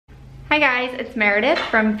Hi guys, it's Meredith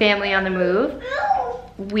from Family on the Move.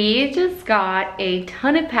 We just got a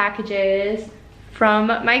ton of packages from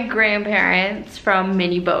my grandparents from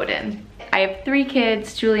Mini Boden. I have 3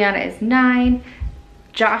 kids. Juliana is 9,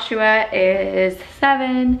 Joshua is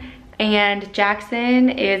 7, and Jackson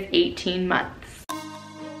is 18 months.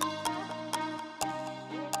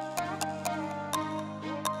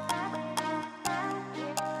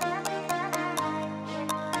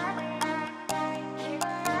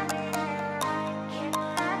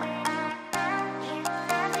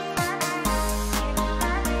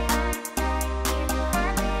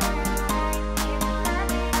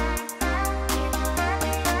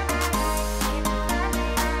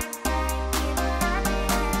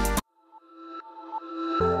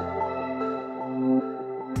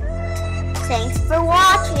 Thanks for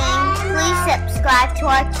watching. Please subscribe to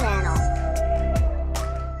our channel.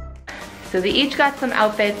 So they each got some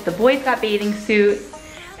outfits. The boys got bathing suits,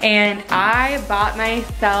 and I bought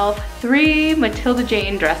myself 3 Matilda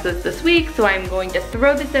Jane dresses this week, so I'm going to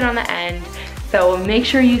throw this in on the end. So make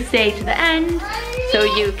sure you stay to the end so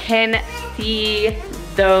you can see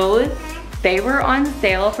those. They were on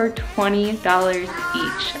sale for $20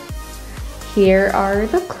 each. Here are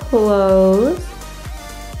the clothes.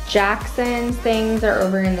 Jackson's things are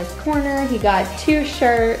over in this corner. He got 2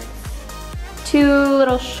 shirts, 2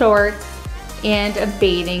 little shorts, and a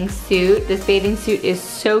bathing suit. This bathing suit is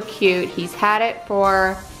so cute. He's had it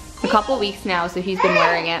for a couple weeks now, so he's been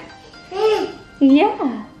wearing it.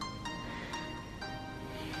 Yeah.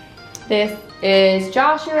 This is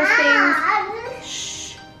Joshua's things.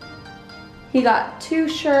 Shh. He got 2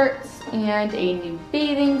 shirts and a new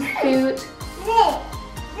bathing suit.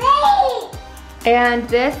 And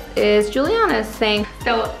this is Juliana's thing.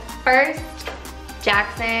 So first,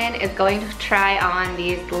 Jackson is going to try on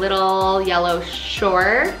these little yellow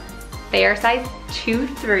shorts. They are size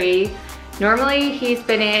 2-3. Normally he's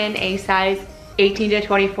been in a size 18 to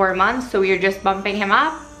 24 months, so we are just bumping him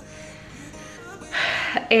up.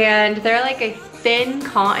 And they're like a thin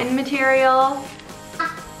cotton material.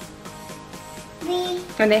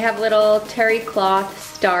 And they have little terry cloth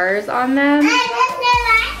stars on them.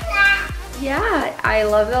 Yeah, I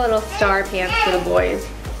love the little star pants for the boys.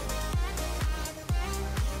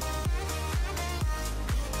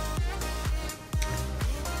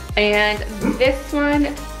 And this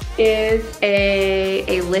one is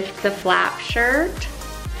a lift the flap shirt.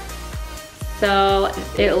 So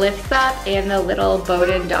it lifts up and the little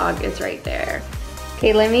Boden dog is right there.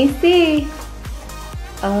 Okay, let me see.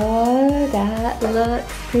 Oh, that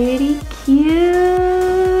looks pretty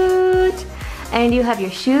cute. And you have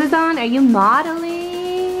your shoes on. Are you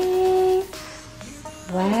modeling?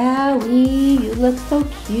 Wowee, you look so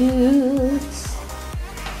cute.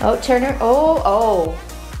 Oh, turn her, oh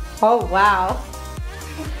wow.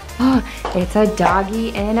 Oh, it's a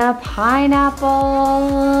doggy and a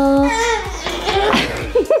pineapple.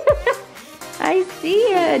 I see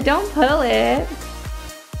it, don't pull it.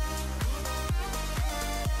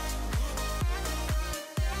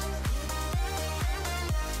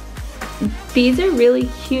 These are really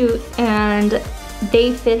cute and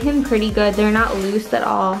they fit him pretty good. They're not loose at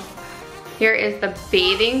all. Here is the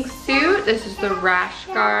bathing suit. This is the rash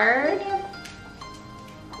guard.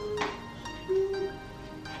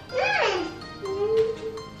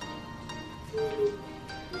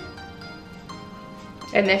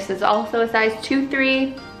 And this is also a size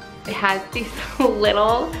 2-3. It has these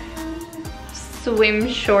little swim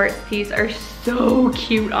shorts. These are so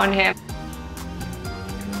cute on him.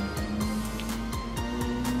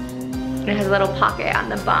 It has a little pocket on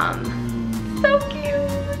the bum. So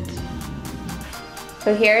cute.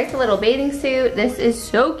 So here's the little bathing suit. This is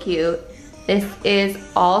so cute. This is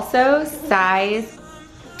also size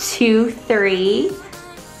 2-3.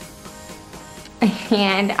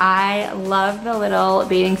 And I love the little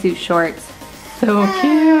bathing suit shorts. So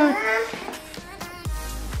cute.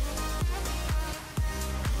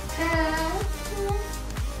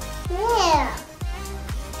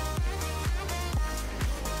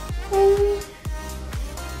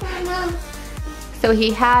 So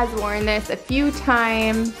he has worn this a few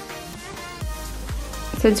times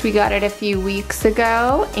since we got it a few weeks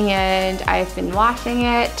ago, and I've been washing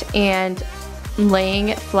it and laying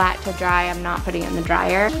it flat to dry. I'm not putting it in the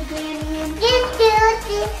dryer.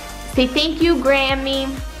 Say thank you, Grammy.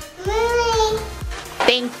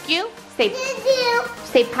 Thank you. Say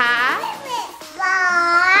pa.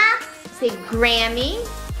 Say Grammy.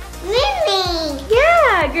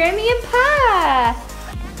 Yeah, Grammy and pa.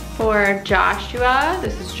 For Joshua,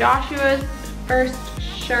 this is Joshua's first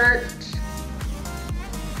shirt.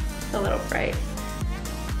 It's a little bright.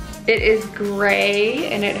 It is gray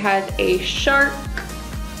and it has a shark.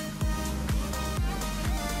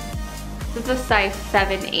 This is a size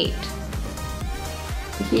 7-8.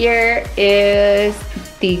 Here is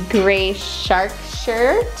the gray shark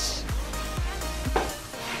shirt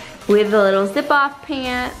with the little zip-off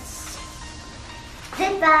pants.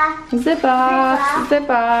 Zip off. Zip-offs,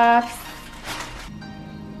 zip-offs.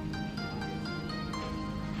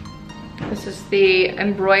 This is the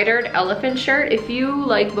embroidered elephant shirt. If you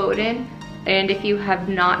like Boden, and if you have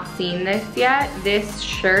not seen this yet, this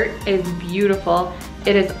shirt is beautiful.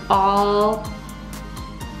 It is all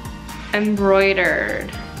embroidered.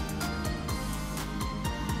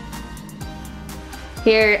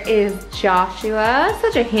 Here is Joshua,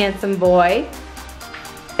 such a handsome boy.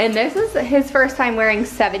 And this is his first time wearing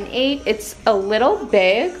 7-8. It's a little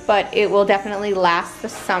big, but it will definitely last the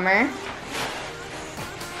summer.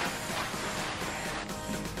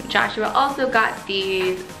 Joshua also got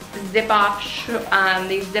these zip-off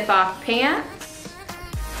pants.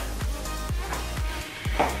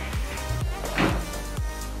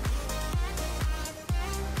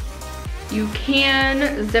 You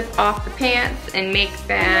can zip off the pants and make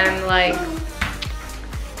them like,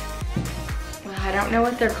 well, I don't know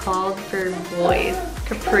what they're called for boys.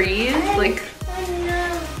 Capris, like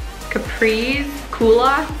capris,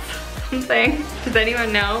 culottes, something. Does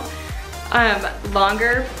anyone know?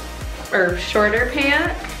 Longer or shorter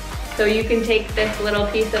pants. So you can take this little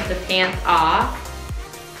piece of the pants off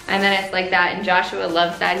and then it's like that, and Joshua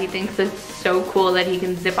loves that. He thinks it's so cool that he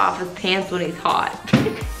can zip off his pants when he's hot.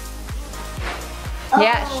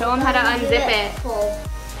 Yeah, show him how to unzip it.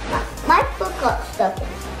 My foot got stuck in it.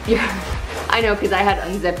 Yeah, I know, because I had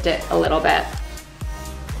unzipped it a little bit.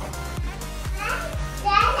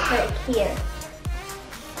 Right here.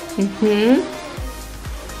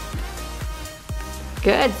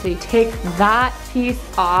 Good, so you take that piece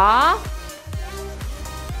off.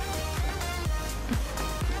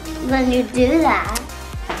 When you do that,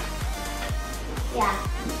 yeah.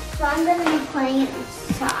 So I'm gonna be playing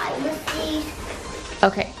inside with these.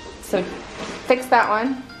 Okay, so fix that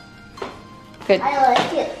one. Good. I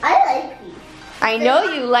like it. I like these. I know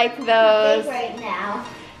you like those. Big right now.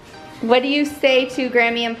 What do you say to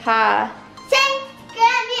Grammy and Pa? Say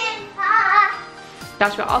Grammy and Pa.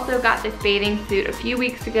 Joshua also got this bathing suit a few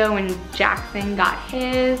weeks ago when Jackson got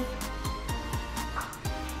his.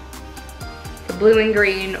 The blue and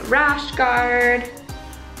green rash guard.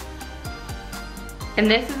 And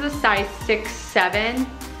this is a size 6-7.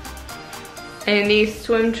 And these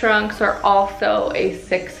swim trunks are also a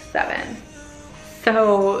 6-7.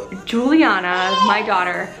 So Juliana, my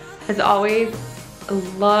daughter, has always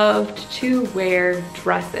loved to wear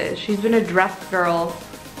dresses. She's been a dress girl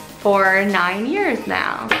for 9 years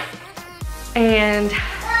now. And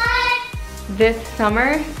this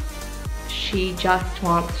summer, she just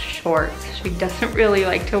wants shorts. She doesn't really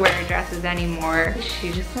like to wear dresses anymore.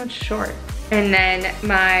 She just wants shorts. And then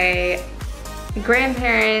my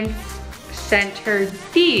grandparents sent her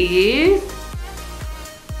these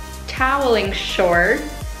toweling shorts.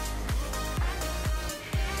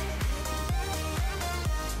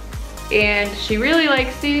 And she really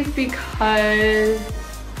likes these because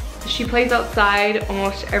she plays outside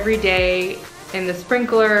almost every day in the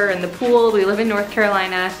sprinkler and the pool. We live in North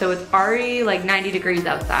Carolina, so it's already like 90 degrees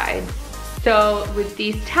outside. So with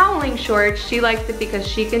these toweling shorts, she likes it because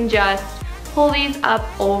she can just pull these up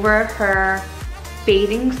over her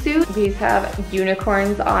bathing suit. These have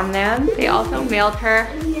unicorns on them. They also mailed her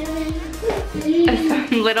some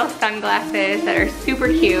little sunglasses that are super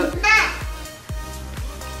cute.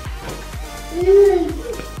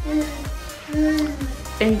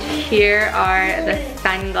 And here are the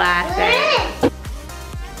sunglasses.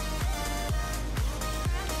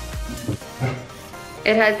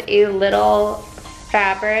 It has a little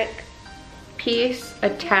fabric piece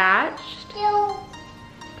attached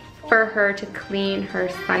for her to clean her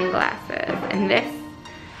sunglasses. And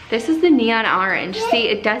this is the neon orange. See,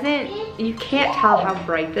 it doesn't, you can't tell how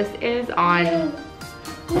bright this is on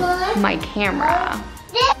my camera.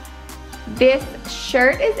 This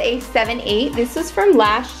shirt is a 7-8. This was from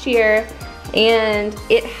last year, and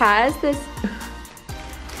it has this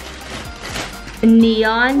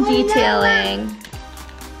neon detailing.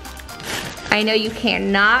 I know you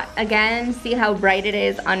cannot, again, see how bright it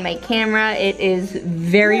is on my camera. It is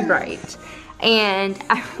very bright. And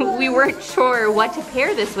we weren't sure what to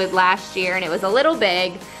pair this with last year, and it was a little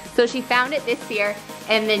big. So she found it this year,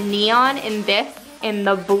 and the neon in this and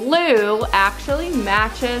the blue actually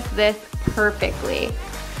matches this perfectly.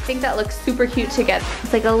 I think that looks super cute together.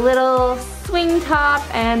 It's like a little swing top,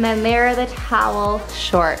 and then there are the towel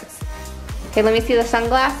shorts. Okay, let me see the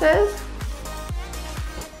sunglasses.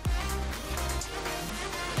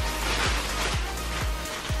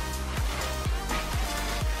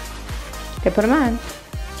 Okay, put them on.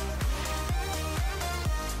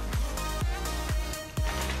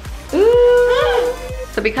 Ooh.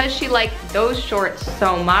 So because she liked those shorts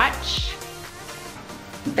so much,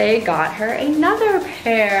 they got her another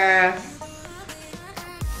pair.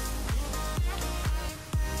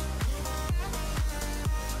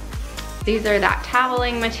 These are that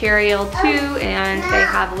toweling material too, and they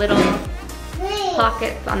have little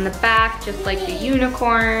pockets on the back, just like the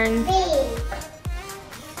unicorn.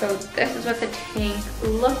 So this is what the tank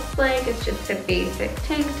looks like. It's just a basic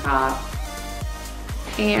tank top.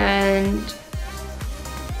 And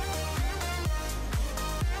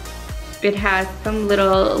it has some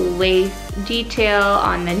little lace detail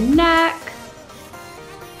on the neck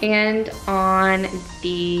and on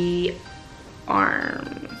the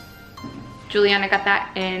arms. Juliana got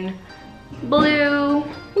that in blue.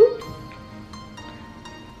 Oops.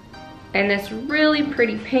 And this really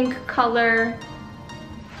pretty pink color.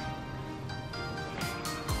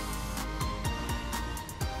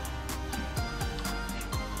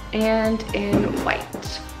 And in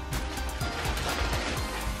white.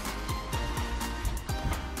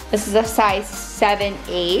 This is a size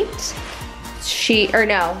 7-8.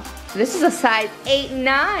 This is a size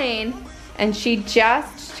 8-9. And she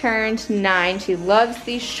just turned 9. She loves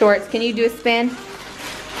these shorts. Can you do a spin?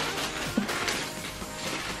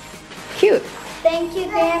 Cute. Thank you,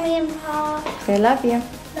 Grammy and Paul. I love you.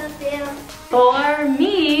 Love you. For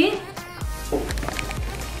me,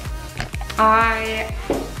 I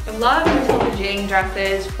love Matilda Jane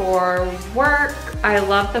dresses for work. I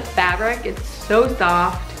love the fabric, it's so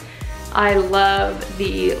soft. I love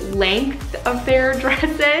the length of their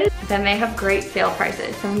dresses. Then they have great sale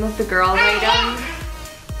prices. Some of the girls items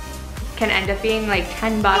can end up being like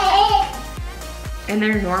 10 bucks. And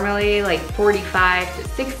they're normally like $45 to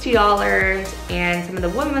 $60. And some of the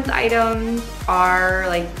women's items are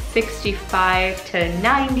like 65 to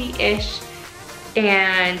 90-ish.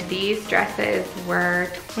 And these dresses were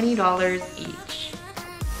 $20 each.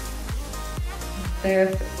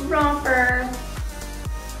 This romper.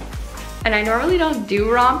 And I normally don't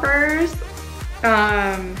do rompers,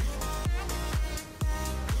 but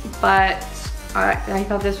I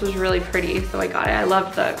thought this was really pretty, so I got it. I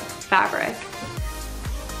love the fabric.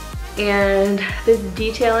 And this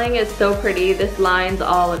detailing is so pretty. This lines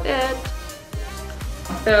all of it.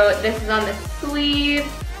 So this is on the sleeve.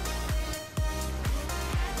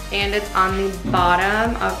 And it's on the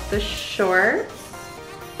bottom of the shorts.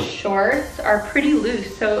 Shorts are pretty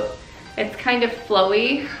loose, so it's kind of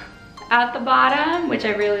flowy at the bottom, which I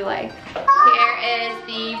really like. Here is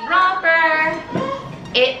the romper.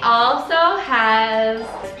 It also has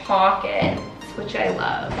pockets, which I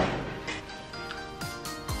love.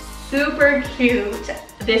 Super cute.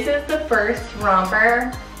 This is the first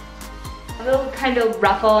romper. A little kind of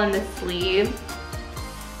ruffle in the sleeve.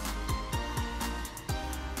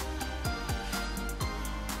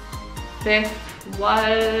 This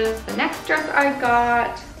was the next dress I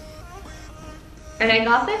got. And I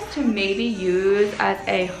got this to maybe use as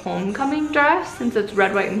a homecoming dress since it's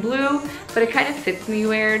red, white, and blue, but it kind of fits me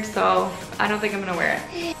weird, so I don't think I'm gonna wear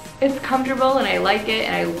it. It's comfortable and I like it,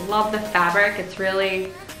 and I love the fabric. It's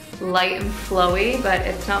really light and flowy, but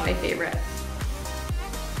it's not my favorite.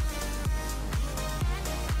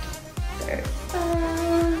 There's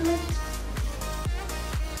that.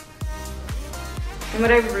 And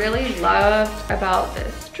what I really loved about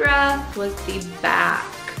this dress was the back.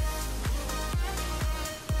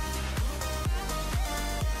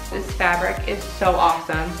 This fabric is so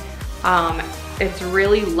awesome. It's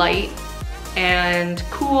really light and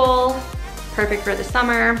cool, perfect for the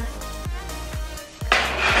summer.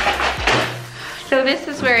 So this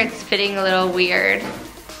is where it's fitting a little weird.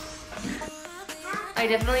 I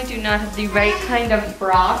definitely do not have the right kind of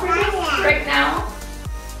bra for this right now,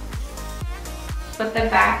 but the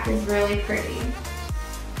back is really pretty.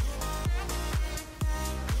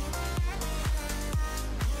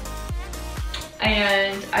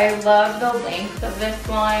 And I love the length of this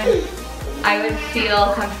one. I would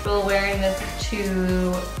feel comfortable wearing this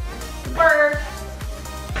to work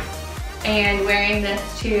and wearing this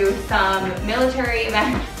to some military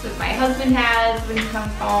events that my husband has when he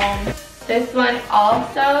comes home. This one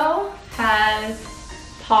also has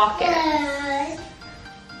pockets.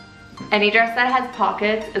 Any dress that has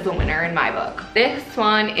pockets is a winner in my book. This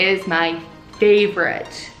one is my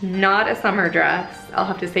favorite, not a summer dress. I'll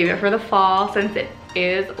have to save it for the fall since it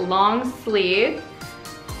is long sleeve.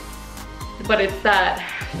 But it's that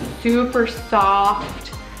super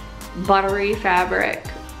soft buttery fabric.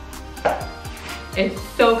 It's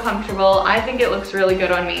so comfortable. I think it looks really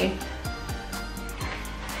good on me.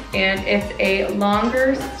 And it's a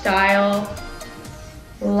longer style,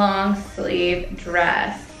 long sleeve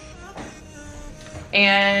dress.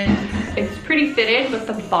 And it's pretty fitted, but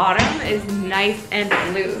the bottom is nice and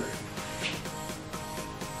loose.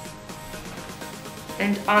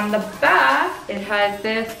 And on the back, it has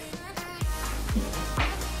this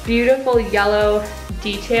beautiful yellow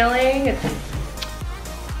detailing. It's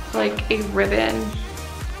like a ribbon.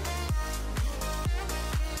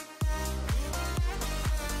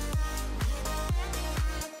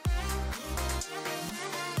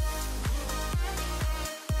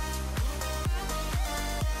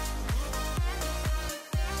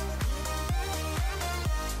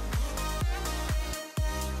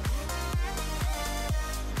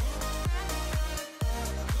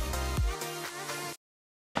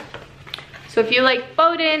 So if you like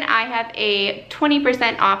Boden, I have a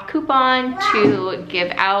 20% off coupon to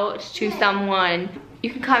give out to someone. You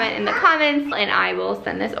can comment in the comments and I will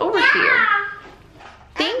send this over to you.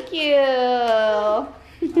 Thank you.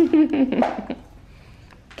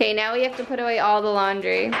 Okay, now we have to put away all the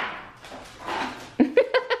laundry.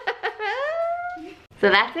 So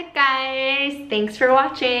that's it, guys. Thanks for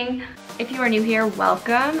watching. If you are new here,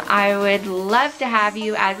 welcome. I would love to have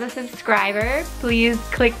you as a subscriber. Please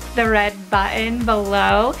click the red button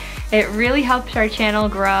below. It really helps our channel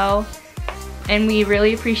grow, and we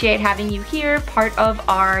really appreciate having you here, part of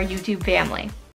our YouTube family.